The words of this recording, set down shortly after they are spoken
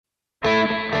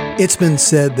It's been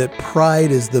said that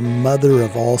pride is the mother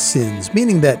of all sins,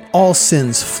 meaning that all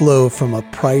sins flow from a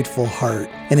prideful heart.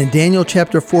 And in Daniel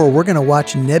chapter 4, we're going to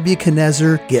watch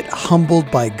Nebuchadnezzar get humbled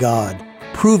by God,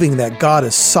 proving that God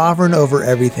is sovereign over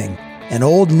everything. And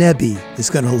old Nebi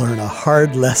is going to learn a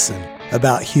hard lesson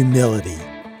about humility.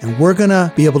 And we're going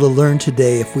to be able to learn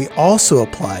today if we also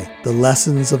apply the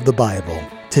lessons of the Bible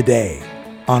today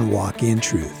on Walk in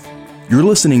Truth. You're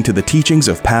listening to the teachings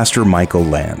of Pastor Michael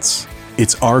Lance.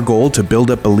 It's our goal to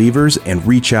build up believers and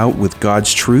reach out with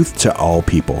God's truth to all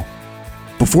people.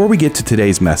 Before we get to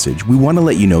today's message, we want to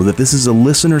let you know that this is a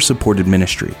listener-supported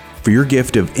ministry. For your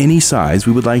gift of any size,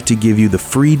 we would like to give you the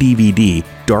free DVD,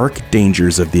 Dark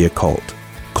Dangers of the Occult.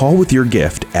 Call with your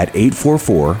gift at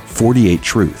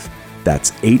 844-48-TRUTH.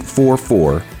 That's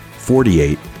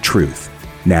 844-48-TRUTH.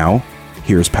 Now,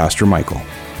 here's Pastor Michael.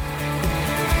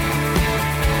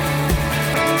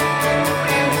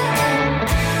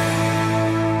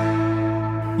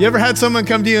 You ever had someone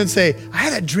come to you and say, I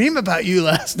had a dream about you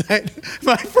last night?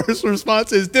 My first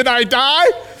response is, did I die?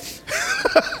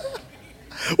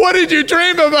 What did you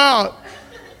dream about?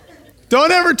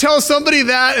 Don't ever tell somebody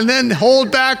that and then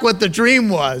hold back what the dream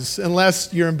was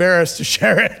unless you're embarrassed to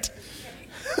share it.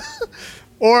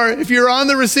 Or if you're on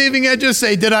the receiving end, just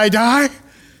say, did I die?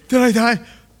 Did I die?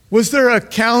 Was there a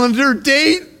calendar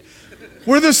date?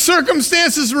 Were the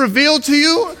circumstances revealed to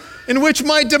you in which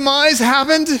my demise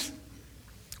happened?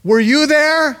 Were you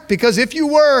there? Because if you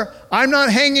were, I'm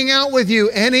not hanging out with you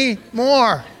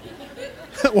anymore.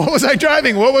 What was I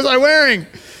driving? What was I wearing?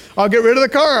 I'll get rid of the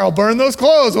car. I'll burn those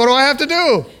clothes. What do I have to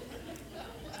do?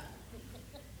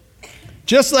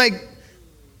 Just like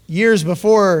years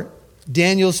before,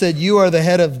 Daniel said, you are the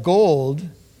head of gold.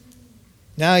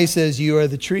 Now he says, you are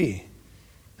the tree.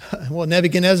 Well,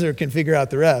 Nebuchadnezzar can figure out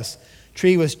the rest.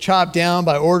 Tree was chopped down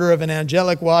by order of an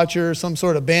angelic watcher, some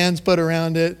sort of bands put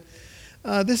around it.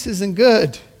 This isn't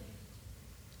good.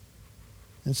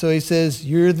 And so he says,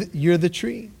 you're the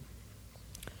tree.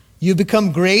 You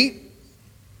become great,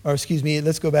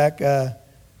 let's go back.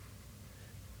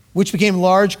 Which became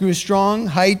large, grew strong,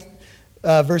 height,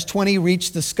 verse 20,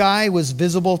 reached the sky, was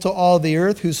visible to all the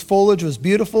earth, whose foliage was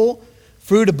beautiful,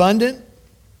 fruit abundant.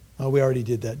 Oh, we already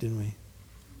did that, didn't we?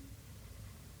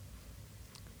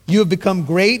 You have become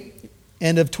great.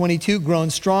 End of 22,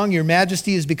 grown strong. Your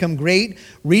majesty has become great.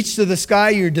 Reached to the sky,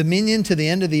 your dominion to the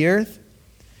end of the earth.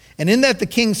 And in that the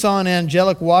king saw an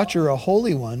angelic watcher, a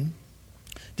holy one,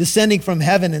 descending from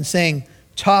heaven and saying,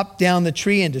 chop down the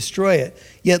tree and destroy it,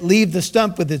 yet leave the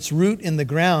stump with its root in the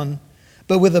ground,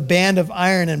 but with a band of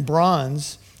iron and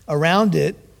bronze around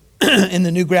it in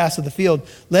the new grass of the field.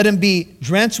 Let him be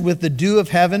drenched with the dew of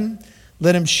heaven.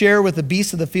 Let him share with the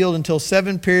beasts of the field until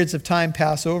 7 periods of time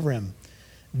pass over him.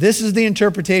 This is the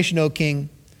interpretation, O king.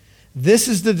 This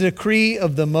is the decree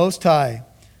of the Most High,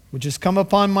 which has come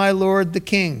upon my Lord the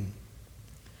king,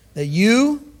 that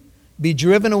you be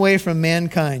driven away from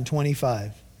mankind,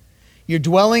 25. Your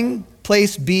dwelling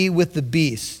place be with the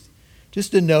beast.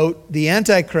 Just a note, the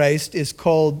Antichrist is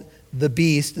called the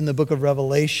beast in the book of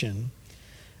Revelation.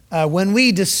 When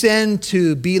we descend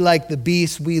to be like the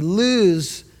beast, we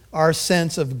lose our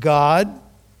sense of God.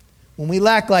 When we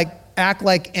act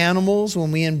like animals,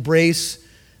 when we embrace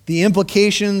the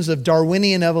implications of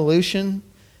Darwinian evolution,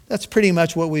 that's pretty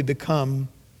much what we become,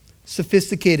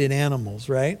 sophisticated animals,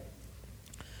 right?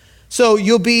 So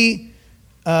you'll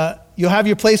have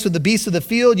your place with the beasts of the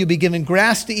field. You'll be given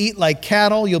grass to eat like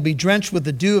cattle. You'll be drenched with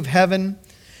the dew of heaven.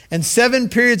 And 7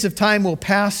 periods of time will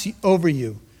pass over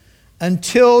you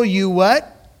until you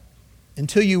what?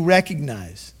 Until you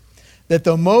recognize that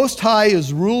the Most High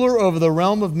is ruler over the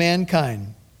realm of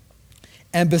mankind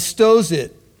and bestows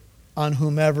it on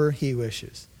whomever he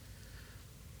wishes.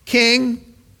 King,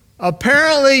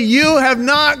 apparently you have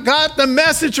not got the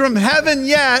message from heaven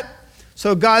yet,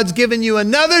 so God's given you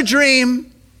another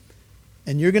dream,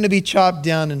 and you're going to be chopped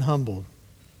down and humbled.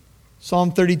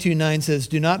 Psalm 32:9 says,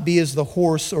 do not be as the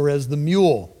horse or as the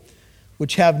mule,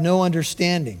 which have no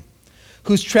understanding,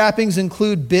 whose trappings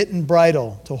include bit and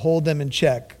bridle to hold them in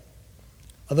check.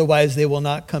 Otherwise they will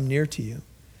not come near to you.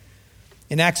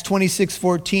 In Acts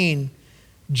 26:14,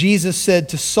 Jesus said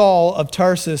to Saul of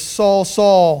Tarsus, Saul,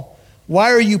 Saul,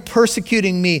 why are you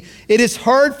persecuting me? It is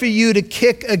hard for you to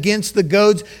kick against the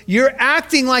goads. You're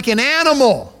acting like an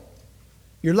animal.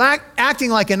 You're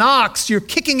acting like an ox. You're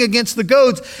kicking against the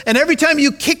goads. And every time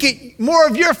you kick it, more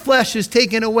of your flesh is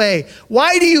taken away.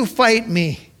 Why do you fight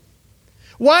me?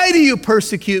 Why do you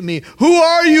persecute me? Who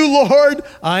are you, Lord?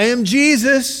 I am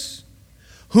Jesus,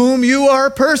 whom you are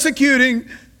persecuting.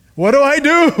 What do I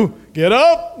do? Get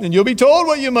up, and you'll be told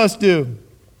what you must do.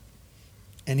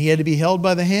 and he had to be held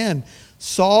by the hand.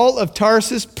 Saul of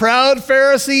Tarsus, proud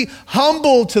Pharisee,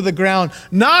 humbled to the ground,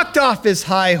 knocked off his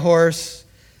high horse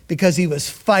because he was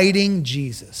fighting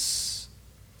Jesus.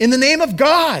 In the name of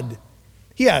God.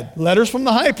 He had letters from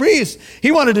the high priest.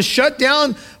 He wanted to shut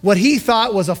down what he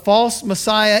thought was a false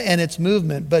Messiah and its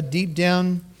movement. But deep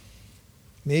down,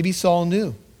 maybe Saul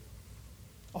knew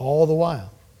all the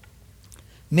while.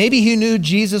 Maybe he knew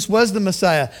Jesus was the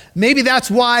Messiah. Maybe that's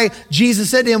why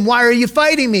Jesus said to him, "Why are you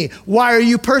fighting me? Why are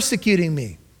you persecuting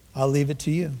me?" I'll leave it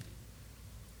to you.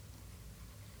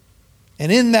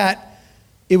 And in that,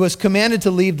 it was commanded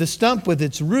to leave the stump with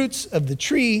its roots of the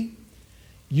tree.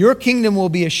 Your kingdom will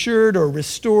be assured or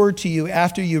restored to you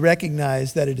after you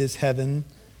recognize that it is heaven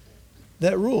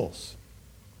that rules.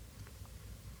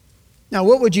 Now,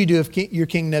 what would you do if you're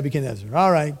King Nebuchadnezzar?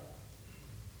 All right.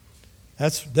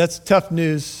 That's tough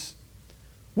news.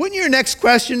 Wouldn't your next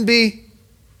question be,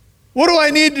 what do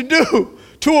I need to do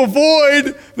to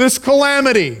avoid this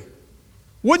calamity?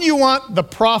 Wouldn't you want the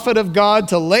prophet of God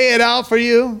to lay it out for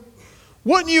you?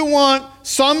 Wouldn't you want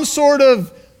some sort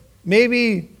of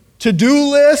maybe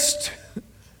to-do list?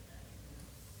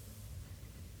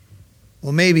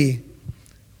 Well, maybe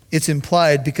it's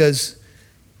implied because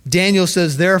Daniel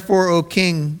says, "Therefore, O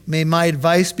king, may my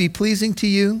advice be pleasing to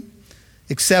you.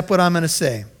 Accept what I'm going to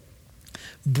say.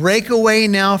 Break away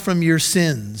now from your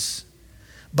sins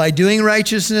by doing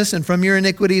righteousness, and from your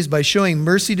iniquities by showing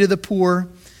mercy to the poor,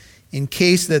 in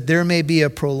case that there may be a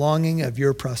prolonging of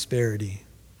your prosperity."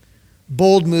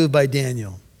 Bold move by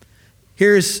Daniel.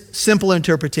 Here's simple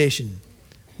interpretation.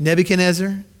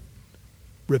 Nebuchadnezzar,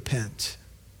 repent.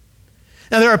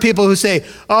 Now, there are people who say,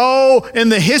 oh, in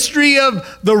the history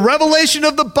of the revelation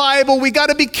of the Bible, we got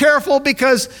to be careful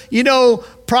because,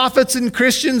 prophets and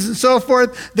Christians and so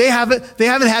forth, they haven't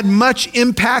had much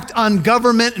impact on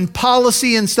government and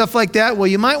policy and stuff like that. Well,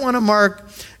 you might want to mark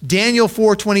Daniel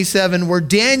 4:27, where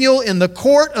Daniel in the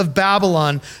court of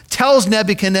Babylon tells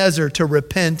Nebuchadnezzar to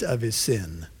repent of his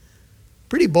sin.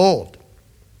 Pretty bold.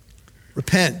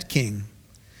 Repent, king.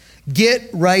 Get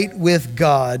right with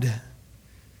God.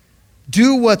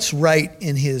 Do what's right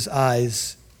in his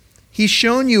eyes. He's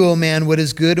shown you, O man, what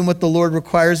is good and what the Lord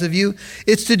requires of you.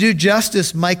 It's to do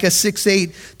justice, Micah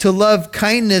 6:8, to love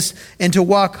kindness and to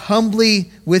walk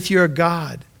humbly with your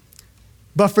God.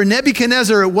 But for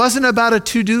Nebuchadnezzar, it wasn't about a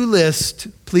to-do list.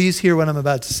 Please hear what I'm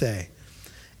about to say.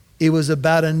 It was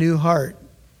about a new heart.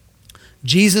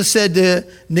 Jesus said to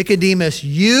Nicodemus,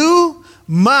 you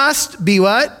must be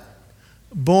what?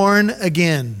 Born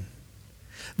again.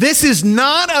 This is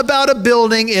not about a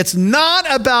building. It's not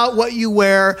about what you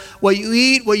wear, what you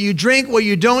eat, what you drink, what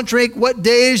you don't drink, what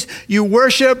days you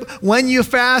worship, when you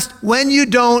fast, when you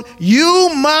don't.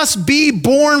 You must be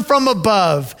born from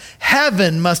above.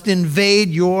 Heaven must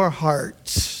invade your heart.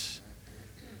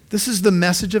 This is the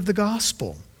message of the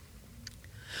gospel.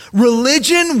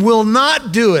 Religion will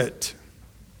not do it.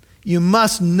 You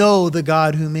must know the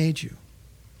God who made you.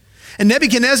 And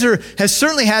Nebuchadnezzar has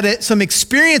certainly had some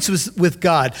experience with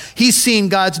God. He's seen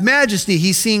God's majesty.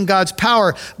 He's seen God's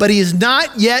power. But he has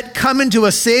not yet come into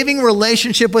a saving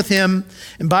relationship with him.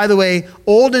 And by the way,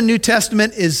 Old and New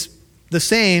Testament is the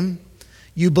same.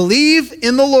 You believe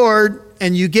in the Lord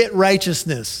and you get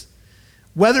righteousness.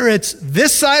 Whether it's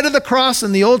this side of the cross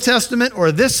in the Old Testament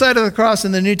or this side of the cross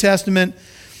in the New Testament,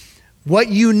 what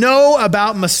you know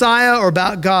about Messiah or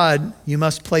about God, you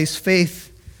must place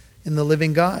faith in the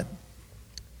living God.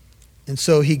 And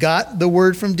so he got the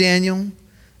word from Daniel,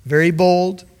 very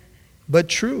bold, but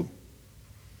true.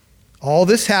 All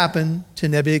this happened to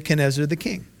Nebuchadnezzar the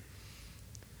king.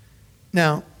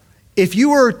 Now, if you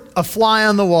were a fly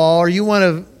on the wall, or you're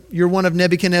one of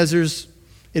Nebuchadnezzar's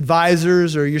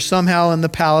advisors, or you're somehow in the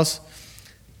palace,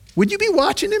 would you be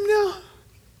watching him now?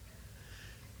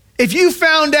 If you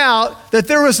found out that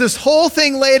there was this whole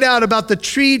thing laid out about the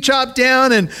tree chopped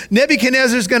down and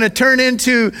Nebuchadnezzar's going to turn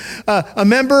into a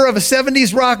member of a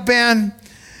 70s rock band,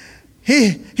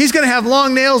 he's going to have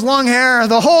long nails, long hair,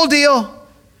 the whole deal,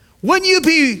 wouldn't you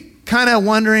be kind of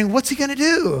wondering, what's he going to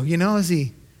do? Is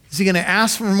he going to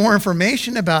ask for more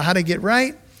information about how to get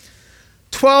right?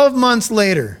 12 months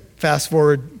later, fast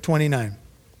forward 29,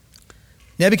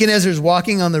 Nebuchadnezzar's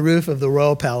walking on the roof of the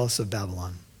royal palace of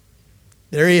Babylon.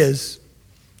 There he is,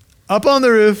 up on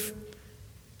the roof,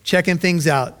 checking things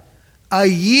out. A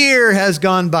year has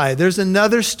gone by. There's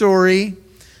another story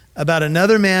about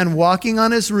another man walking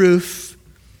on his roof,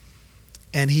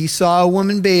 and he saw a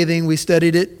woman bathing. We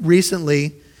studied it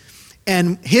recently.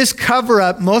 And his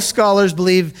cover-up, most scholars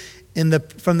believe,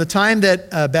 from the time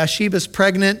that Bathsheba's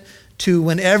pregnant to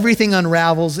when everything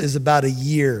unravels is about a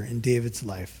year in David's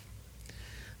life.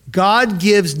 God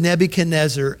gives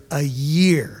Nebuchadnezzar a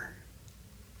year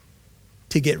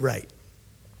to get right.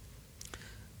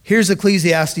 Here's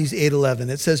Ecclesiastes 8:11.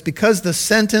 It says, because the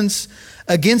sentence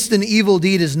against an evil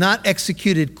deed is not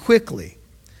executed quickly,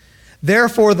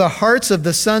 therefore the hearts of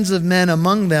the sons of men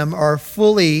among them are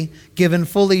given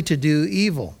fully to do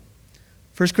evil.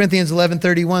 1 Corinthians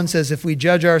 11:31 says, if we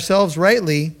judge ourselves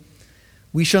rightly,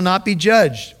 we shall not be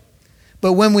judged.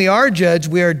 But when we are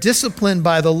judged, we are disciplined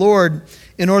by the Lord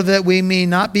in order that we may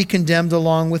not be condemned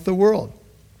along with the world.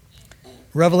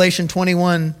 Revelation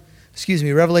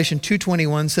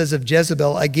 2:21 says of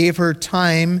Jezebel, I gave her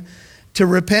time to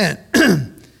repent.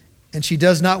 And she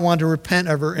does not want to repent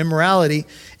of her immorality.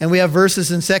 And we have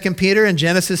verses in 2 Peter and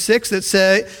Genesis 6 that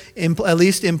say, at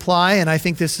least imply, and I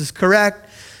think this is correct,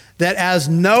 that as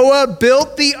Noah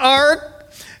built the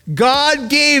ark, God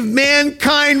gave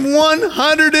mankind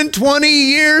 120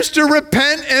 years to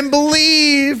repent and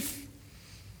believe.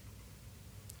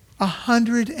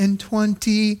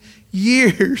 120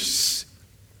 years.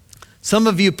 Some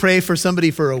of you pray for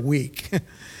somebody for a week.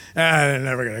 They're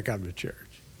never going to come to church.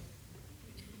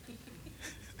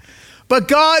 But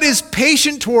God is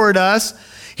patient toward us.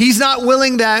 He's not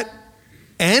willing that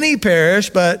any perish,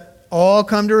 but all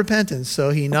come to repentance.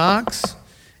 So he knocks,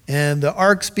 and the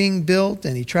ark's being built,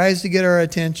 and he tries to get our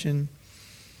attention.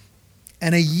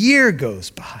 And a year goes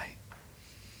by.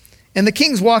 And the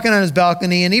king's walking on his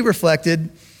balcony, and he reflected,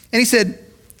 and he said,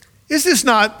 is this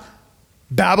not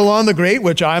Babylon the Great,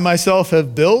 which I myself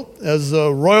have built as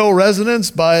a royal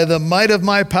residence by the might of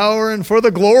my power and for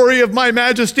the glory of my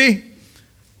majesty?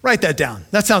 Write that down.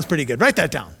 That sounds pretty good. Write that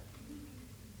down.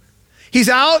 He's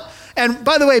out. And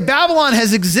by the way, Babylon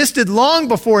has existed long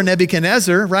before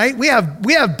Nebuchadnezzar, right? We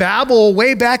have Babel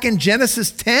way back in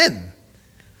Genesis 10.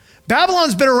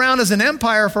 Babylon's been around as an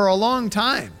empire for a long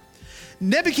time.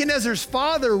 Nebuchadnezzar's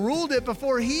father ruled it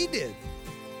before he did.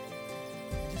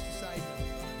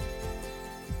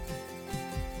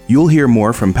 You'll hear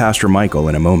more from Pastor Michael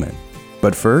in a moment.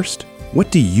 But first,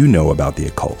 what do you know about the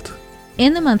occult?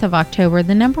 In the month of October,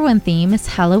 the number one theme is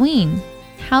Halloween.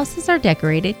 Houses are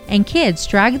decorated, and kids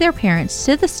drag their parents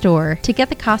to the store to get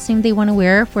the costume they want to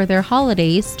wear for their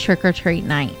holidays trick-or-treat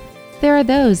night. There are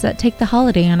those that take the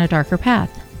holiday on a darker path.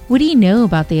 What do you know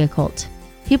about the occult?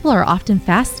 People are often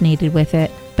fascinated with it,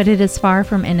 but it is far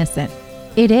from innocent.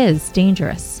 It is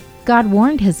dangerous. God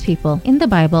warned his people in the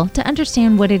Bible to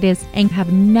understand what it is and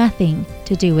have nothing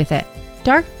to do with it.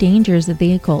 Dark Dangers of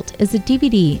the Occult is a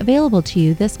DVD available to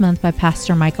you this month by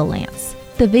Pastor Michael Lantz.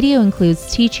 The video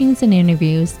includes teachings and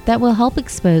interviews that will help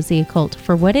expose the occult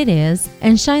for what it is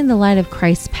and shine the light of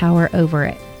Christ's power over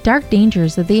it. Dark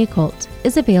Dangers of the Occult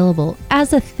is available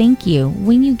as a thank you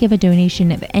when you give a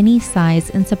donation of any size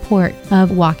in support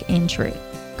of Walk in Truth.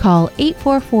 Call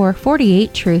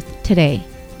 844-48-TRUTH today.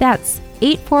 That's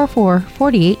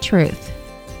 844-48-TRUTH.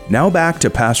 Now back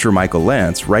to Pastor Michael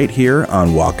Lantz right here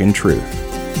on Walk in Truth.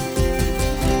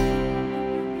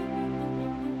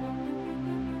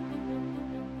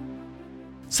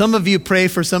 Some of you pray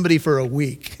for somebody for a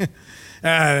week.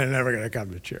 They're never going to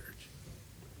come to church.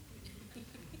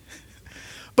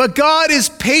 But God is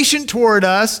patient toward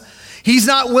us. He's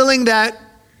not willing that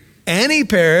any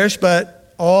perish,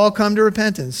 but all come to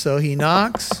repentance. So he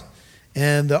knocks,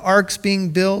 and the ark's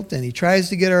being built, and he tries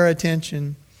to get our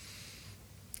attention.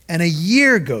 And a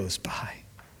year goes by.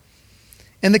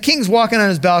 And the king's walking on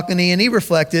his balcony, and he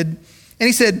reflected, and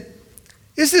he said,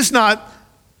 is this not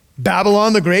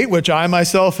Babylon the Great, which I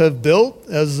myself have built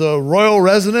as a royal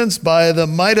residence by the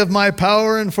might of my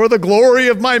power and for the glory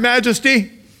of my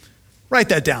majesty? Write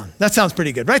that down. That sounds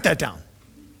pretty good. Write that down.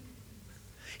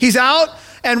 He's out.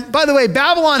 And by the way,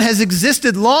 Babylon has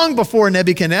existed long before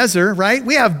Nebuchadnezzar, right?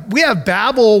 We have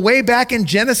Babel way back in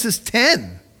Genesis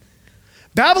 10.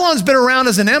 Babylon's been around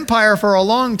as an empire for a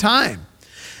long time.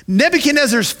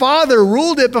 Nebuchadnezzar's father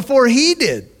ruled it before he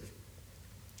did.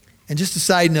 And just a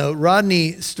side note,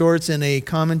 Rodney Stortz, in a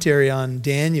commentary on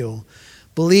Daniel,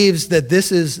 believes that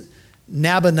this is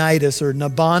Nabonidus or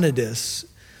Nabonidus,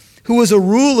 who was a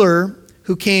ruler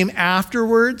who came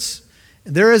afterwards.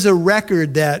 There is a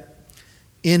record that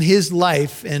in his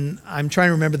life, and I'm trying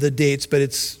to remember the dates, but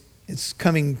it's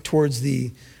coming towards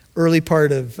the early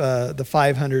part of the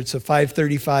 500s, so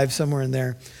 535, somewhere in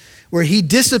there, where he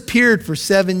disappeared for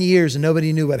 7 years and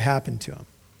nobody knew what happened to him.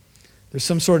 There's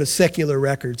some sort of secular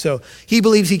record. So he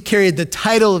believes he carried the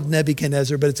title of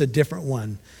Nebuchadnezzar, but it's a different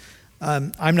one.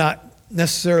 I'm not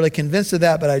necessarily convinced of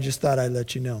that, but I just thought I'd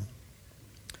let you know.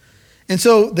 And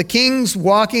so the king's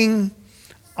walking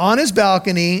on his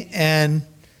balcony, and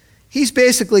he's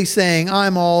basically saying,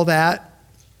 I'm all that.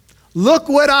 Look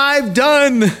what I've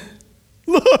done.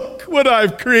 Look what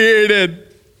I've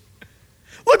created.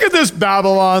 Look at this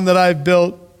Babylon that I've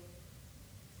built.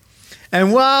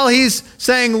 And while he's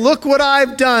saying, look what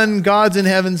I've done, God's in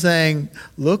heaven saying,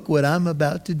 look what I'm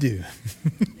about to do.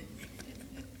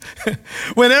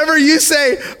 Whenever you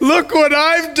say, look what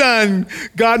I've done,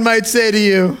 God might say to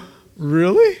you,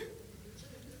 really?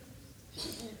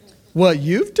 What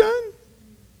you've done?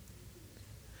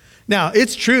 Now,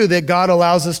 it's true that God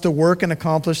allows us to work and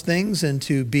accomplish things and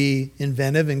to be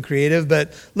inventive and creative,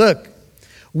 but look,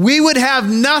 we would have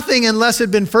nothing unless it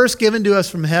had been first given to us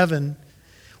from heaven.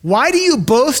 Why do you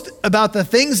boast about the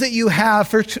things that you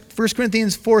have, 1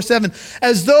 Corinthians 4:7,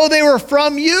 as though they were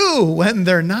from you when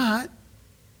they're not?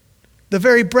 The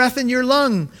very breath in your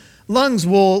lungs,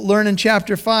 we'll learn in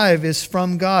chapter 5, is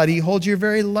from God. He holds your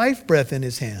very life breath in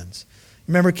his hands.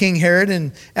 Remember King Herod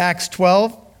in Acts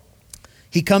 12?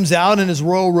 He comes out in his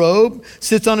royal robe,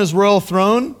 sits on his royal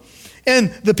throne,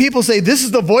 and the people say, this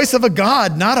is the voice of a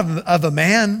God, not of a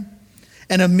man.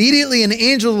 And immediately an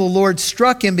angel of the Lord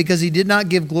struck him because he did not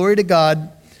give glory to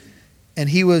God, and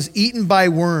he was eaten by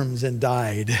worms and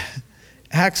died.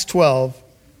 Acts 12.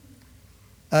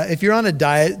 If you're on a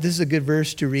diet, this is a good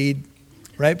verse to read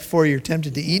right before you're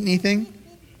tempted to eat anything.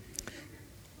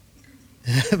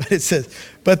 But it says,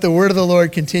 but the word of the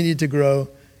Lord continued to grow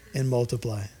and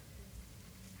multiply.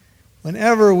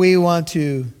 Whenever we want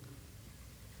to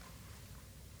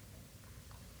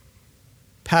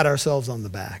pat ourselves on the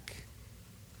back,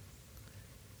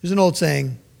 there's an old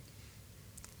saying,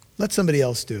 let somebody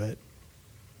else do it.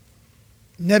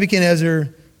 Nebuchadnezzar,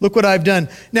 look what I've done.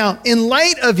 Now, in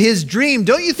light of his dream,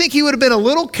 don't you think he would have been a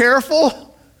little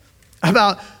careful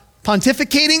about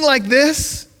pontificating like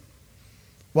this?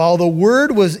 While the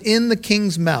word was in the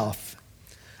king's mouth,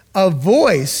 a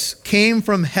voice came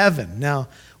from heaven. Now,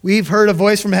 we've heard a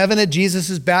voice from heaven at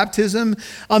Jesus' baptism.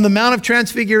 On the Mount of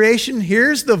Transfiguration,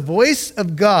 here's the voice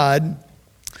of God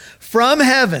from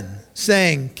heaven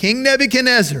saying, King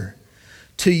Nebuchadnezzar,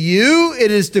 to you it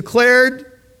is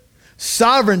declared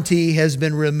sovereignty has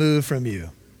been removed from you.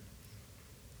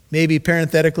 Maybe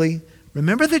parenthetically,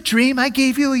 remember the dream I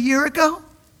gave you a year ago?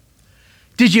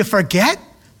 Did you forget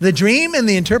the dream and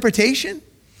the interpretation?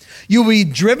 You will be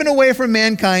driven away from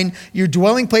mankind. Your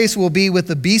dwelling place will be with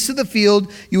the beasts of the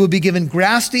field. You will be given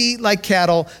grass to eat like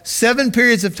cattle. 7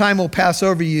 periods of time will pass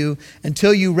over you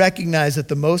until you recognize that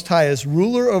the Most High is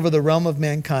ruler over the realm of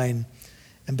mankind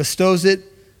and bestows it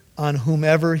on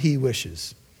whomever he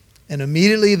wishes. And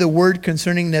immediately the word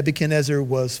concerning Nebuchadnezzar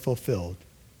was fulfilled.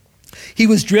 He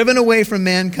was driven away from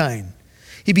mankind.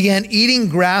 He began eating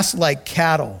grass like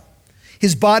cattle.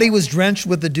 His body was drenched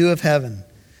with the dew of heaven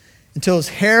until his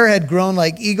hair had grown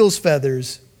like eagle's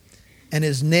feathers and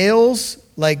his nails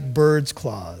like bird's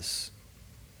claws.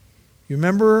 You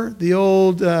remember the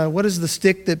old, what is the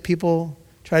stick that people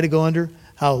try to go under?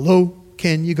 How low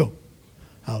can you go?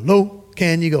 How low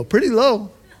can you go? Pretty low.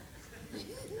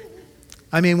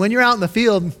 I mean, when you're out in the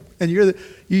field and you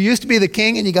used to be the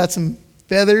king and you got some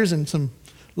feathers and some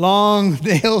long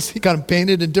nails, you got them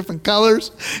painted in different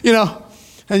colors,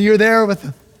 and you're there with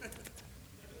them.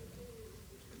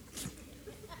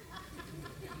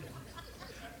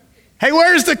 Hey,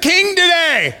 where's the king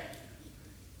today?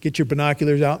 Get your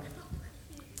binoculars out.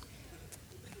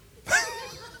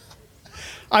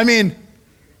 I mean,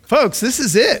 folks, this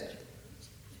is it.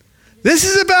 This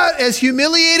is about as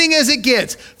humiliating as it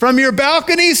gets. From your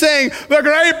balcony saying, the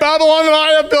great Babylon that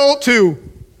I have built to.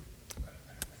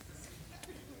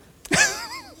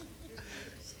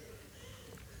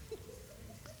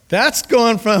 That's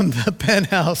going from the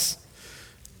penthouse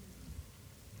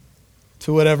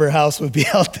to whatever house would be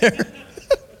out there.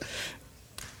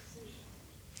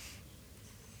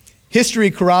 History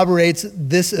corroborates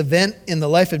this event in the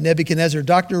life of Nebuchadnezzar.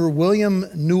 Dr. William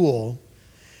Newell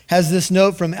has this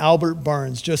note from Albert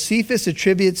Barnes. Josephus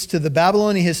attributes to the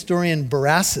Babylonian historian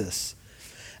Berassus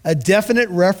a definite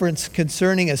reference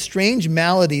concerning a strange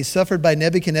malady suffered by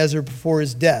Nebuchadnezzar before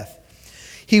his death.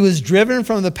 He was driven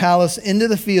from the palace into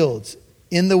the fields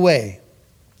in the way.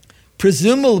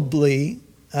 Presumably,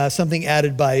 something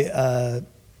added by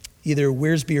either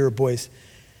Wiersbe or Boyce,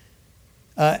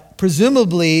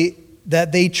 presumably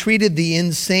that they treated the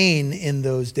insane in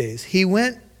those days. He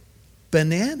went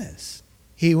bananas.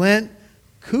 He went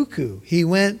cuckoo. He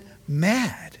went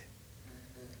mad.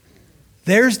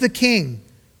 There's the king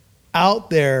out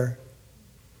there,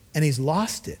 and he's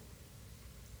lost it.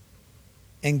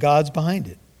 And God's behind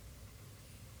it.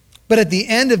 But at the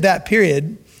end of that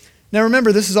period, now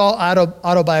remember, this is all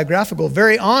autobiographical,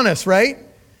 very honest, right?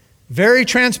 Very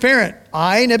transparent.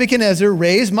 I, Nebuchadnezzar,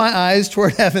 raised my eyes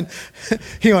toward heaven.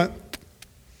 He went,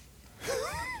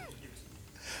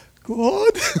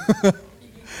 God,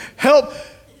 help.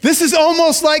 This is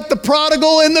almost like the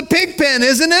prodigal in the pig pen,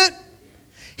 isn't it?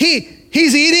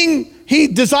 He's eating, he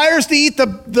desires to eat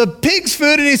the pig's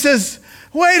food, and he says,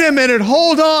 wait a minute,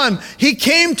 hold on. He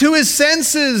came to his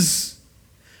senses.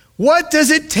 What does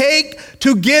it take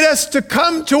to get us to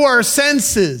come to our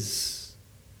senses?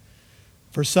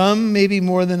 For some, maybe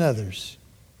more than others.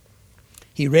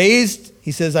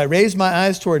 He says, I raised my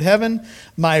eyes toward heaven.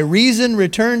 My reason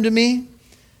returned to me,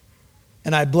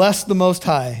 and I blessed the Most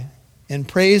High and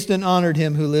praised and honored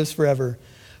him who lives forever.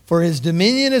 For his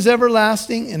dominion is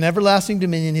everlasting, an everlasting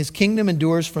dominion. His kingdom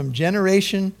endures from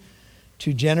generation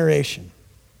to generation.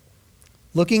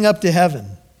 Looking up to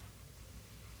heaven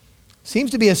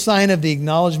seems to be a sign of the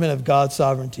acknowledgement of God's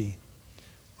sovereignty.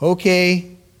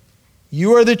 Okay,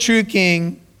 you are the true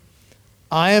king.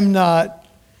 I am not.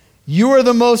 You are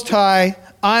the Most High.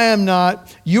 I am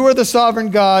not. You are the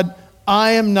sovereign God.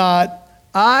 I am not.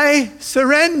 I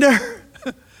surrender.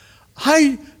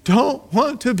 I don't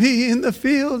want to be in the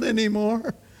field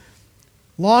anymore.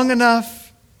 Long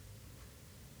enough.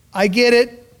 I get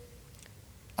it.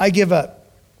 I give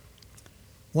up.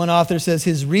 One author says,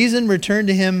 his reason returned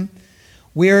to him.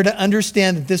 We are to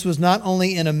understand that this was not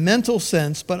only in a mental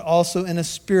sense, but also in a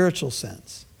spiritual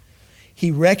sense. He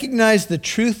recognized the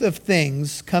truth of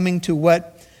things coming to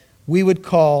what we would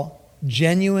call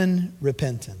genuine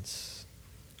repentance.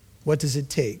 What does it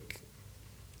take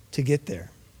to get there?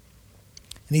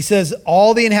 And he says,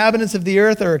 all the inhabitants of the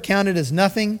earth are accounted as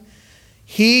nothing.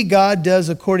 He, God, does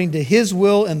according to his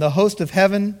will in the host of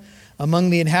heaven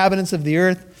among the inhabitants of the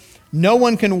earth. No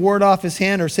one can ward off his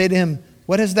hand or say to him,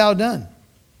 what hast thou done?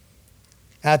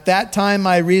 At that time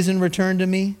my reason returned to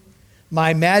me.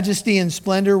 My majesty and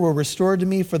splendor were restored to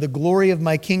me for the glory of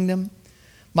my kingdom.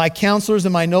 My counselors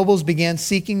and my nobles began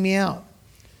seeking me out.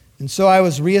 And so I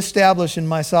was reestablished in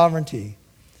my sovereignty,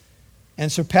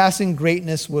 and surpassing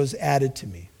greatness was added to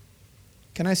me.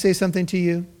 Can I say something to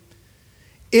you?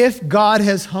 If God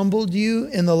has humbled you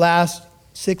in the last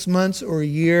 6 months or a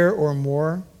year or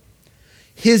more,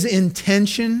 his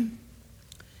intention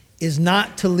is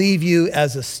not to leave you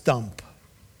as a stump.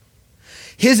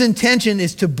 His intention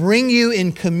is to bring you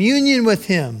in communion with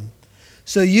him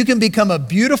so you can become a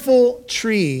beautiful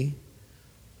tree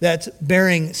that's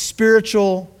bearing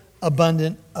spiritual,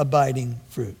 abundant, abiding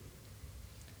fruit.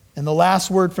 And the last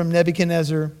word from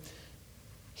Nebuchadnezzar,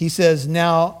 he says,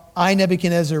 now I,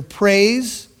 Nebuchadnezzar,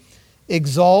 praise,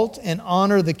 exalt, and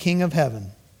honor the King of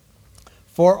heaven.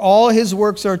 For all his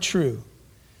works are true,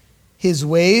 his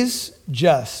ways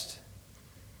just,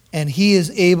 and he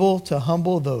is able to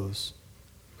humble those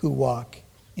who walk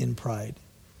in pride.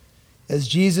 As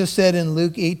Jesus said in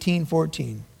Luke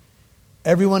 18:14,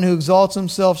 everyone who exalts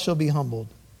himself shall be humbled,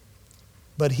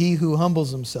 but he who humbles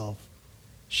himself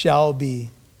shall be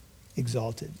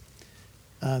exalted.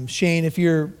 Shane, if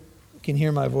you can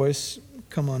hear my voice,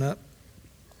 come on up.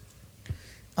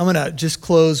 I'm going to just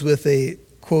close with a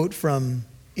quote from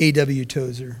A.W.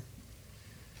 Tozer.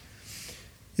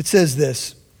 It says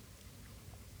this: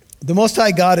 the Most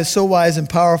High God is so wise and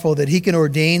powerful that he can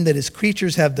ordain that his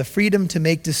creatures have the freedom to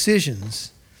make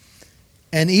decisions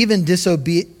and even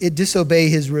disobey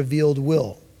his revealed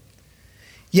will.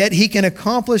 Yet he can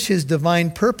accomplish his divine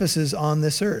purposes on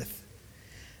this earth.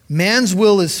 Man's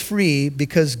will is free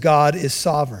because God is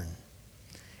sovereign.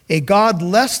 A God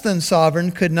less than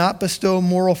sovereign could not bestow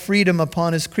moral freedom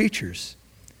upon his creatures.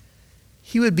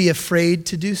 He would be afraid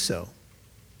to do so.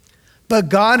 But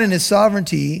God in his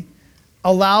sovereignty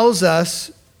allows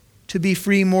us to be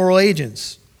free moral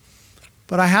agents.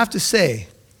 But I have to say,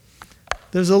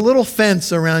 there's a little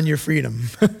fence around your freedom.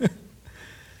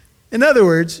 In other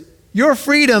words, your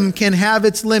freedom can have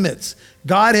its limits.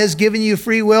 God has given you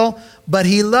free will, but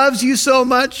he loves you so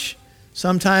much,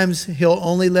 sometimes he'll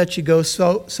only let you go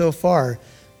so far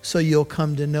so you'll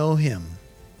come to know him.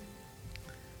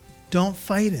 Don't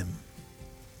fight him.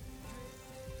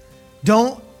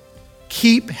 Don't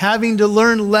keep having to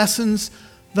learn lessons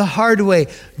the hard way.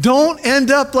 Don't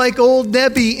end up like old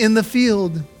Nebi in the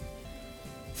field.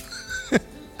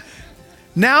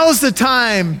 Now's the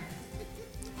time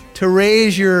to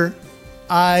raise your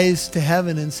eyes to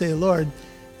heaven and say, Lord,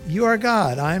 you are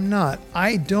God. I'm not.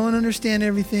 I don't understand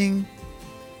everything,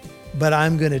 but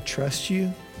I'm going to trust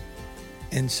you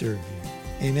and serve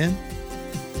you. Amen.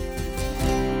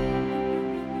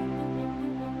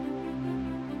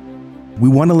 We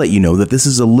want to let you know that this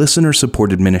is a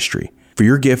listener-supported ministry. For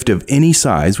your gift of any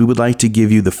size, we would like to give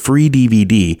you the free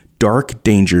DVD, Dark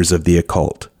Dangers of the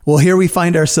Occult. Well, here we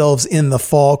find ourselves in the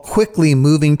fall, quickly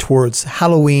moving towards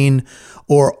Halloween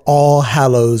or All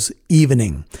Hallows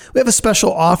Evening. We have a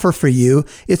special offer for you.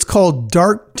 It's called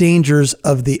Dark Dangers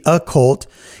of the Occult.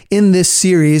 In this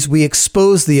series, we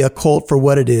expose the occult for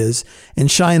what it is and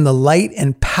shine the light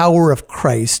and power of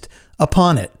Christ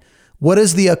upon it. What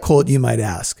is the occult, you might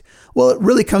ask? Well, it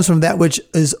really comes from that which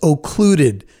is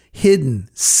occluded, hidden,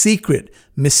 secret,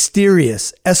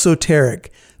 mysterious,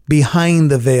 esoteric,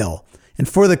 behind the veil. And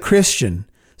for the Christian,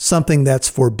 something that's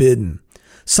forbidden.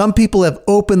 Some people have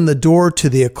opened the door to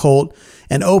the occult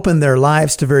and opened their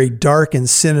lives to very dark and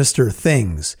sinister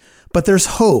things. But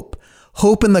there's hope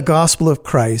in the gospel of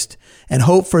Christ, and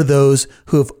hope for those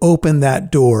who have opened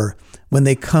that door when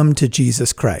they come to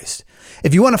Jesus Christ.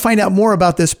 If you want to find out more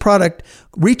about this product,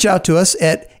 reach out to us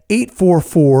at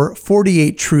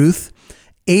 844-48-TRUTH,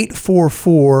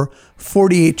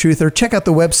 844-48-TRUTH, or check out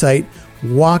the website,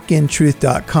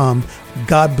 walkintruth.com.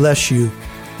 God bless you,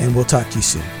 and we'll talk to you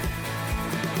soon.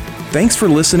 Thanks for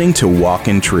listening to Walk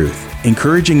in Truth,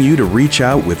 encouraging you to reach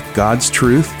out with God's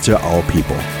truth to all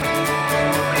people.